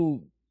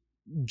two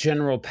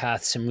general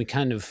paths, and we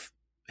kind of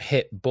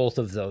hit both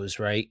of those,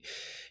 right?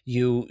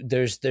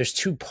 There's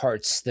two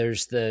parts.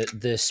 There's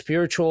the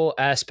spiritual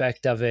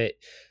aspect of it.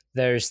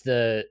 There's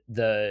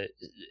the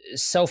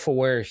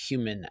self-aware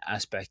human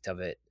aspect of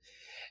it.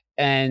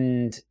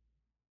 And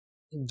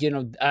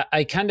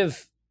I kind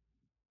of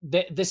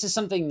this is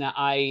something that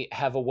I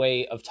have a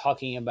way of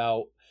talking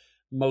about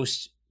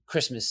most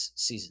Christmas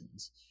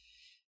seasons.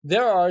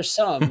 There are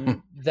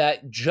some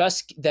that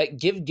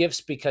give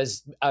gifts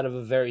because out of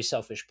a very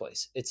selfish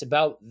place. It's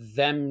about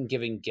them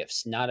giving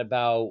gifts, not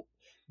about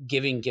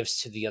giving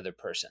gifts to the other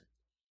person.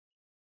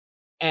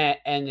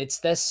 And it's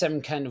the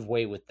same kind of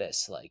way with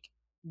this. Like,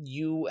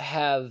 you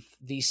have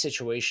these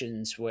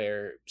situations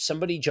where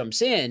somebody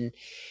jumps in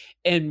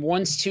and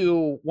wants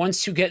to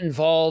get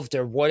involved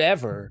or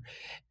whatever,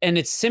 and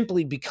it's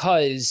simply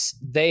because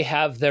they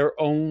have their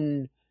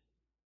own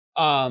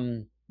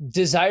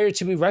desire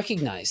to be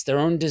recognized, their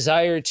own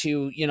desire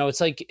to,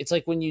 it's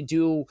like when you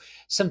do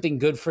something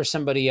good for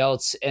somebody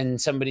else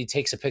and somebody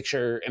takes a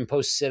picture and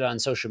posts it on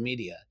social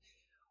media.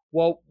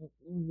 Well,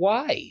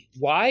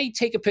 why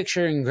take a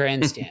picture in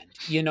grandstand?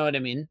 You know what I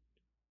mean?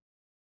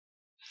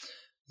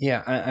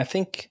 Yeah, I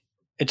think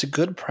it's a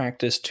good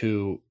practice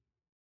to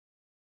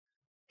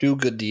do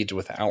good deeds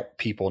without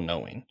people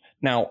knowing.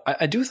 Now,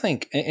 I do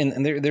think,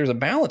 and there's a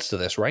balance to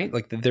this, right?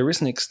 Like, there is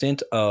an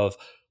extent of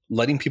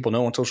letting people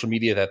know on social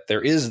media that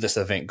there is this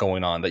event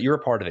going on, that you're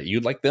a part of it.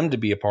 You'd like them to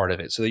be a part of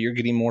it so that you're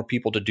getting more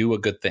people to do a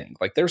good thing.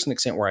 Like, there's an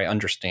extent where I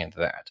understand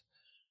that.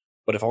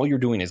 But if all you're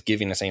doing is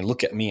giving and saying,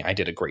 look at me, I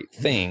did a great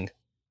thing,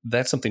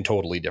 that's something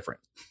totally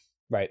different.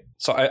 Right.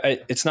 So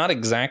it's not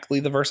exactly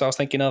the verse I was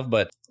thinking of,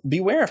 but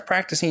beware of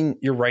practicing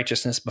your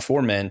righteousness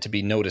before men to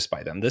be noticed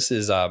by them. This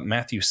is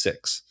Matthew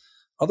 6.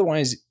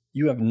 Otherwise,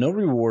 you have no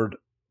reward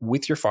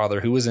with your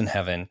Father who is in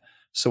heaven.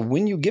 So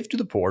when you give to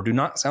the poor, do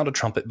not sound a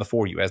trumpet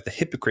before you, as the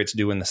hypocrites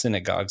do in the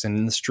synagogues and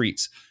in the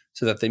streets,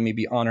 so that they may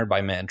be honored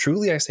by men.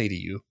 Truly I say to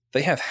you,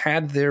 they have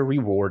had their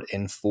reward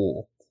in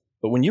full.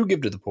 But when you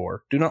give to the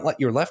poor, do not let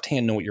your left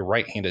hand know what your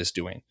right hand is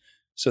doing,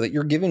 so that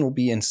your giving will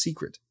be in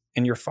secret,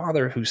 and your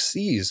Father who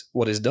sees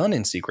what is done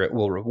in secret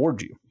will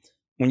reward you.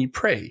 When you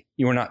pray,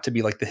 you are not to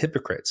be like the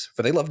hypocrites,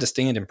 for they love to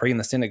stand and pray in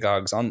the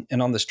synagogues and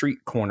on the street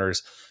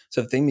corners,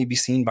 so that they may be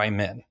seen by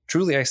men.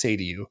 Truly I say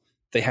to you,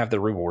 they have their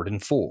reward in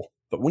full.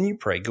 But when you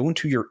pray, go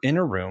into your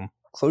inner room,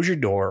 close your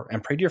door,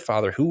 and pray to your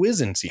Father who is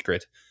in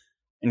secret,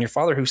 and your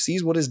Father who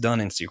sees what is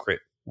done in secret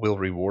will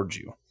reward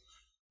you.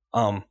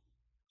 I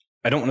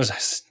don't want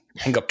to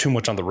hang up too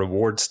much on the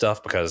reward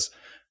stuff because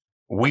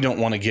we don't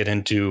want to get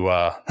into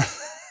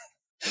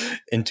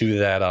into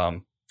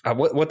that.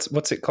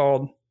 What's it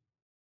called?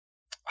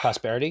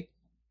 Prosperity.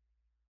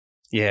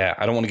 Yeah,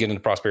 I don't want to get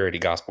into prosperity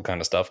gospel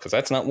kind of stuff because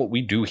that's not what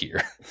we do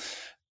here.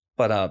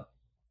 But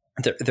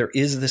there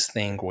is this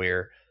thing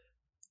where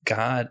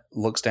God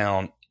looks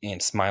down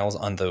and smiles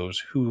on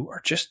those who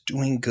are just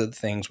doing good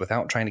things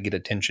without trying to get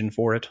attention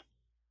for it.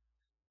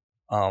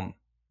 And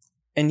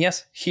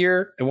yes,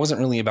 here it wasn't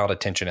really about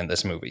attention in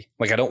this movie.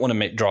 Like, I don't want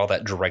to draw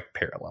that direct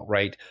parallel,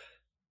 right?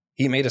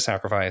 He made a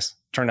sacrifice,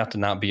 turned out to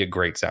not be a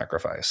great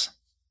sacrifice.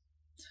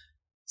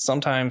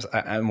 Sometimes,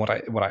 and what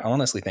I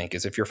honestly think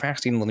is, if you're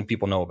fasting and letting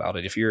people know about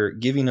it, if you're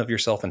giving of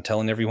yourself and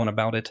telling everyone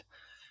about it,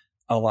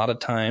 a lot of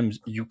times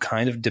you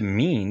kind of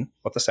demean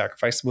what the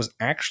sacrifice was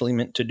actually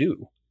meant to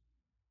do.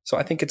 So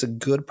I think it's a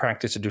good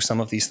practice to do some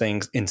of these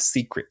things in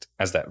secret,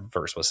 as that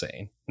verse was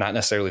saying. Not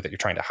necessarily that you're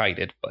trying to hide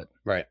it, but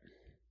right.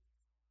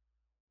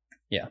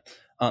 Yeah.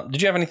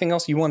 Did you have anything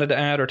else you wanted to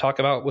add or talk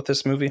about with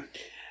this movie?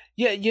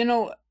 Yeah,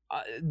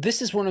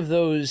 this is one of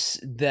those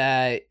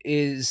that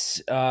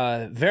is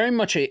very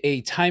much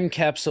a time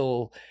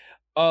capsule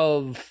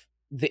of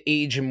the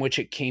age in which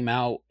it came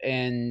out.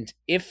 And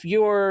if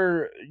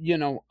you're,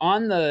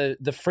 on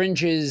the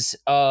fringes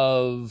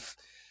of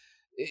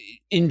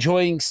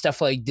enjoying stuff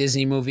like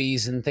Disney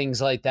movies and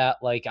things like that,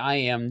 like I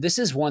am, this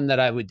is one that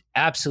I would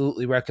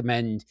absolutely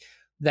recommend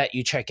that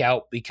you check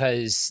out,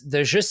 because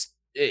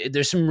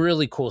there's some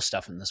really cool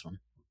stuff in this one.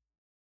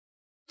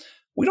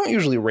 We don't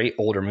usually rate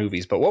older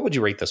movies, but what would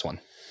you rate this one?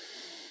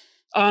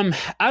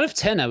 Out of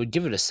 10, I would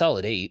give it a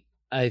solid 8.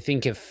 I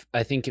think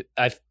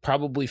I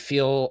probably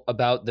feel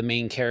about the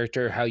main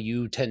character how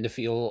you tend to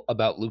feel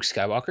about Luke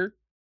Skywalker.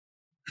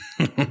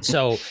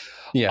 So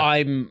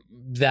yeah,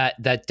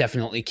 that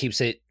definitely keeps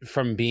it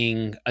from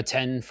being a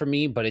 10 for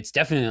me, but it's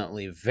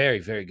definitely a very,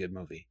 very good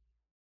movie.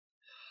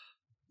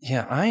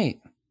 Yeah,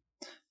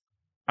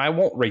 I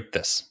won't rate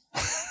this.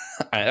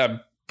 I'm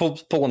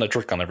pulling a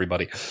trick on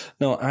everybody.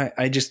 No,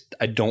 I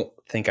don't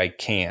think I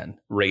can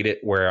rate it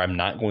where I'm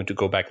not going to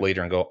go back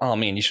later and go, oh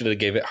man, you should have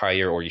gave it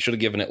higher or you should have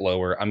given it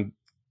lower. I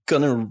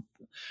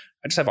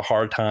just have a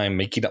hard time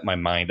making up my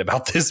mind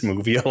about this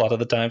movie a lot of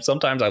the time.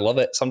 Sometimes I love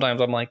it.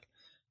 Sometimes I'm like,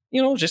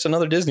 just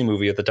another Disney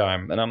movie at the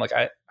time. And I'm like,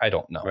 I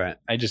don't know. Right.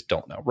 I just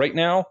don't know. Right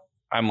now,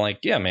 I'm like,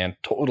 yeah, man,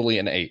 totally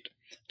an 8.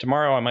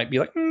 Tomorrow I might be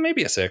like,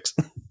 maybe a 6.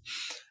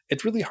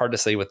 It's really hard to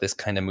say with this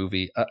kind of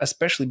movie,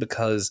 especially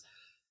because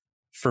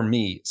for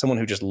me, someone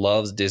who just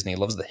loves Disney,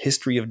 loves the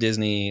history of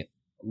Disney,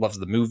 loves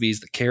the movies,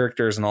 the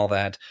characters and all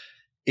that,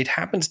 it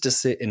happens to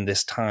sit in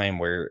this time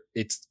where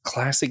it's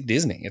classic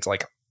Disney. It's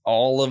like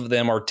all of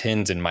them are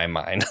 10s in my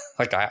mind.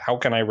 Like, how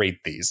can I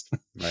rate these?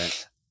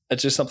 Right.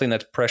 It's just something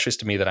that's precious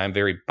to me that I'm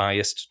very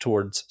biased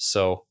towards.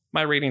 So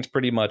my rating's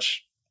pretty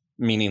much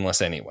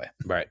meaningless anyway.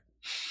 Right.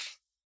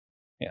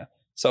 Yeah.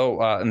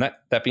 So, and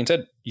that being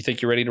said, you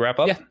think you're ready to wrap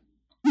up? Yeah.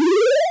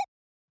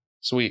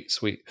 Sweet.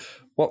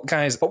 Well,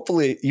 guys,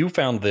 hopefully you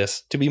found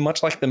this to be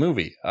much like the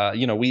movie.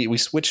 We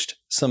switched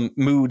some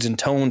moods and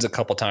tones a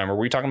couple times where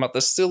we were talking about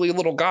this silly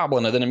little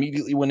goblin and then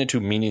immediately went into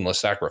meaningless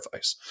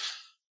sacrifice.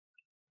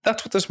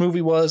 That's what this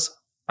movie was.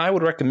 I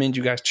would recommend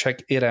you guys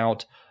check it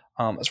out.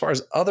 As far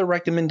as other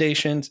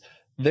recommendations,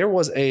 there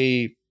was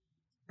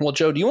well,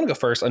 Joe, do you want to go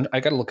first? I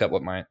got to look up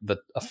what the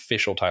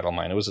official title of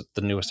mine. It was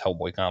the newest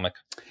Hellboy comic.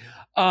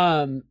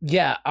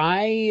 Yeah,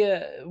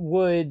 I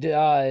would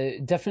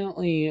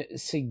definitely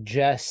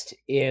suggest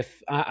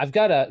if I've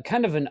got a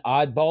kind of an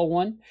oddball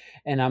one,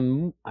 and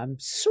I'm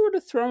sort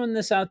of throwing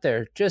this out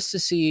there just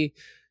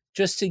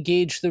to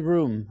gauge the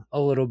room a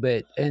little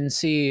bit and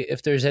see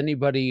if there's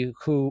anybody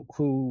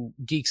who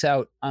geeks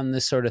out on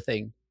this sort of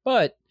thing.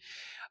 But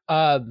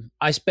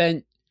I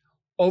spent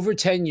over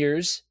 10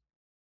 years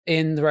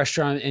in the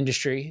restaurant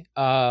industry.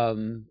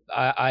 I've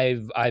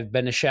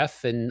been a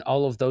chef and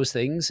all of those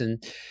things.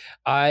 And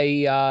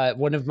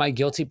one of my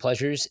guilty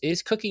pleasures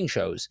is cooking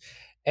shows.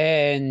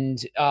 And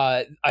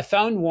I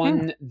found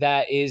one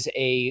that is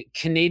a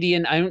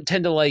Canadian. I don't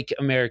tend to like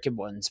American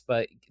ones,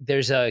 but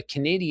there's a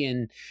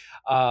Canadian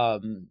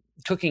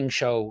cooking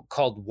show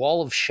called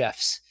Wall of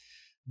Chefs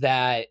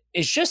that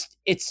is just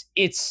it's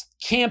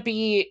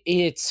campy,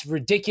 it's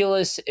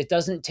ridiculous, it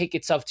doesn't take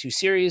itself too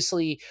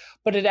seriously,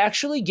 but it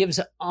actually gives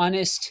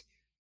honest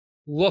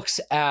looks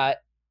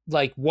at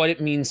like what it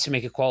means to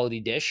make a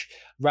quality dish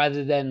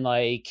rather than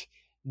like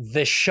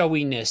the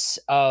showiness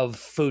of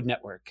Food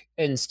Network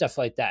and stuff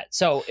like that.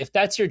 So if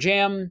that's your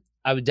jam,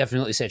 I would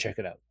definitely say check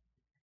it out.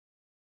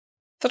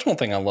 That's one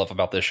thing I love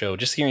about this show,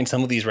 just hearing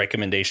some of these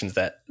recommendations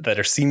that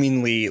are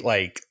seemingly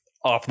like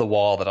off the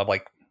wall that I'm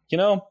like,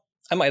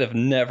 I might have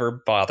never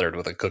bothered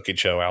with a cooking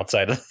show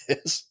outside of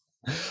this.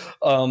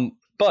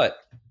 But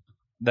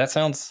that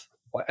sounds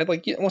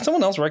like when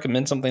someone else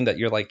recommends something that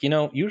you're like,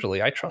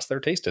 usually I trust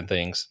their taste in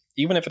things.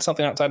 Even if it's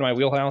something outside of my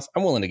wheelhouse,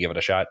 I'm willing to give it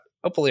a shot.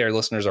 Hopefully our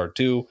listeners are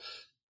too.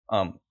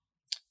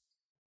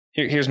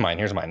 Here's mine.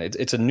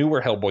 It's a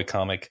newer Hellboy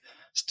comic.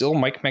 Still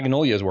Mike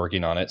Magnolia is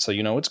working on it, so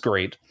it's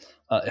great.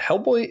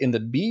 Hellboy in the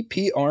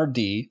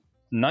BPRD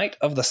Night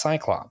of the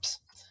Cyclops.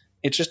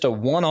 It's just a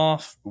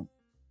one-off,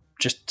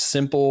 just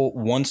simple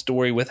one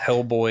story with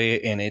Hellboy,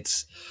 and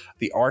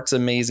the art's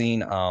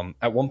amazing.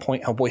 At one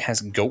point, Hellboy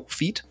has goat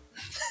feet,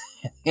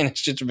 and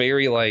it's just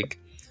very like,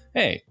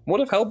 hey,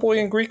 what if Hellboy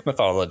in Greek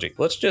mythology?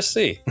 Let's just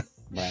see.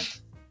 Right.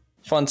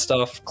 Fun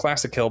stuff,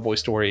 classic Hellboy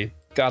story.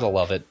 Gotta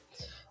love it.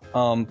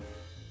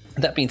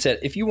 That being said,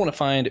 if you want to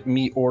find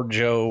me or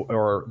Joe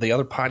or the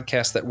other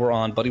podcasts that we're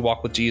on, Buddy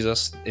Walk with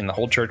Jesus and the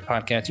Whole Church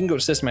podcast, you can go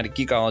to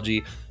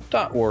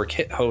systematicgeekology.org,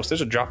 hit host.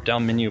 There's a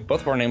drop-down menu. Both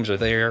of our names are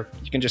there.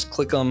 You can just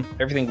click them.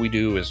 Everything we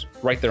do is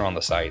right there on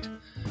the site.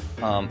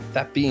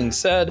 That being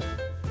said,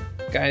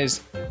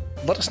 guys,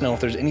 let us know if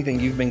there's anything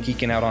you've been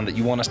geeking out on that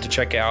you want us to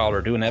check out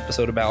or do an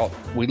episode about.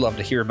 We'd love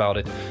to hear about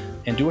it.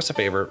 And do us a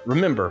favor.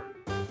 Remember,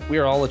 we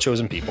are all a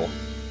chosen people,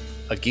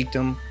 a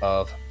geekdom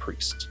of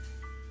priests.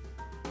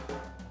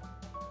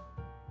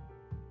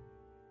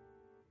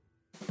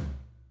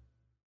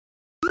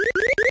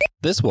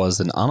 This was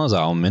an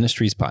Anazao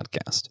Ministries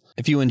podcast.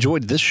 If you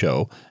enjoyed this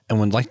show and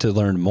would like to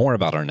learn more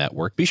about our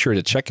network, be sure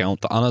to check out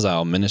the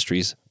Anazao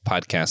Ministries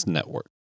Podcast Network.